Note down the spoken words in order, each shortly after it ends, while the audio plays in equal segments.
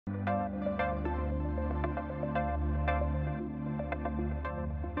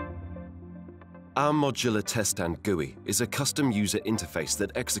Our Modular TestStand GUI is a custom user interface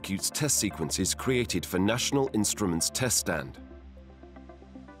that executes test sequences created for National Instruments TestStand.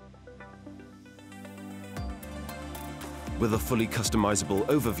 With a fully customizable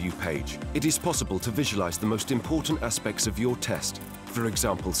overview page, it is possible to visualize the most important aspects of your test, for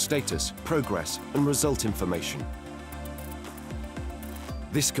example, status, progress, and result information.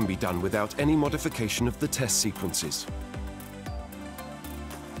 This can be done without any modification of the test sequences.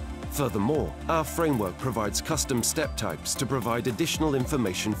 Furthermore, our framework provides custom step types to provide additional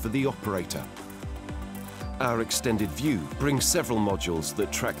information for the operator. Our extended view brings several modules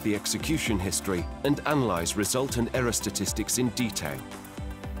that track the execution history and analyze result and error statistics in detail.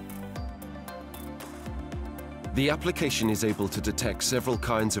 The application is able to detect several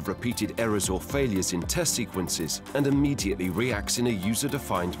kinds of repeated errors or failures in test sequences and immediately reacts in a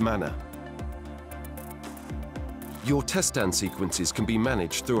user-defined manner. Your TestStand sequences can be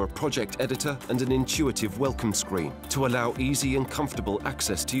managed through a project editor and an intuitive welcome screen to allow easy and comfortable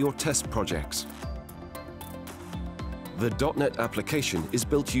access to your test projects. The .NET application is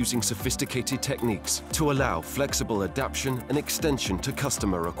built using sophisticated techniques to allow flexible adaptation and extension to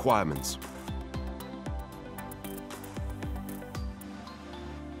customer requirements.